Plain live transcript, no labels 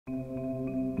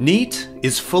Neat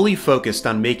is fully focused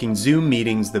on making Zoom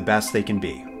meetings the best they can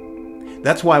be.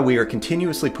 That's why we are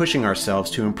continuously pushing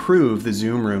ourselves to improve the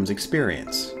Zoom Rooms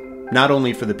experience, not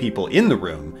only for the people in the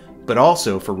room, but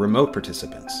also for remote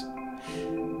participants.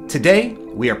 Today,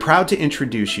 we are proud to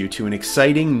introduce you to an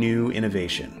exciting new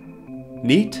innovation,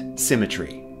 Neat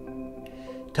Symmetry.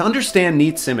 To understand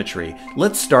Neat Symmetry,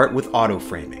 let's start with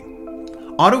auto-framing.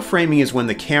 Auto-framing is when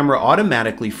the camera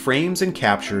automatically frames and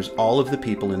captures all of the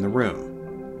people in the room.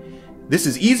 This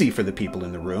is easy for the people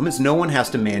in the room as no one has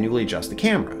to manually adjust the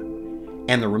camera,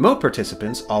 and the remote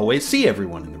participants always see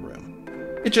everyone in the room.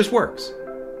 It just works.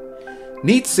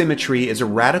 Neat Symmetry is a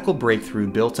radical breakthrough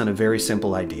built on a very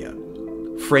simple idea: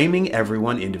 framing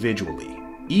everyone individually,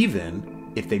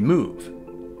 even if they move.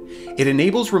 It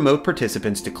enables remote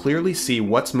participants to clearly see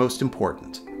what's most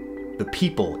important: the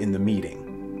people in the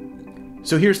meeting.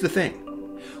 So here's the thing.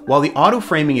 While the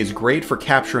auto-framing is great for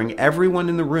capturing everyone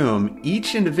in the room,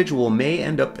 each individual may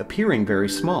end up appearing very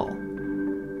small.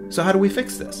 So how do we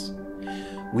fix this?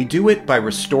 We do it by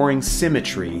restoring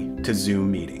symmetry to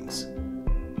Zoom meetings.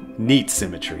 Neat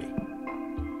Symmetry.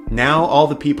 Now all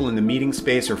the people in the meeting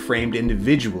space are framed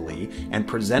individually and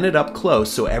presented up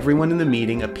close so everyone in the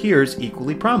meeting appears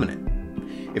equally prominent.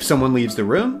 If someone leaves the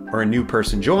room or a new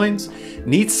person joins,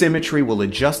 Neat Symmetry will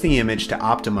adjust the image to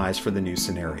optimize for the new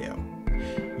scenario.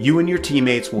 You and your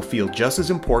teammates will feel just as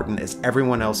important as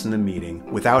everyone else in the meeting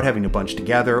without having to bunch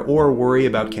together or worry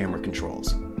about camera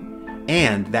controls.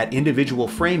 And that individual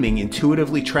framing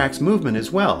intuitively tracks movement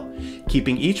as well,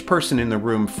 keeping each person in the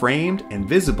room framed and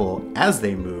visible as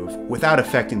they move without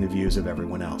affecting the views of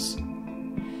everyone else.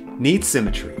 Neat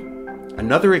Symmetry,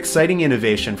 another exciting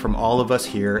innovation from all of us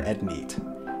here at Neat.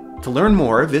 To learn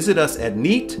more, visit us at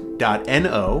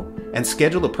neat.no and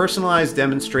schedule a personalized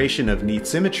demonstration of Neat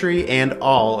Symmetry and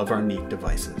all of our Neat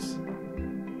devices.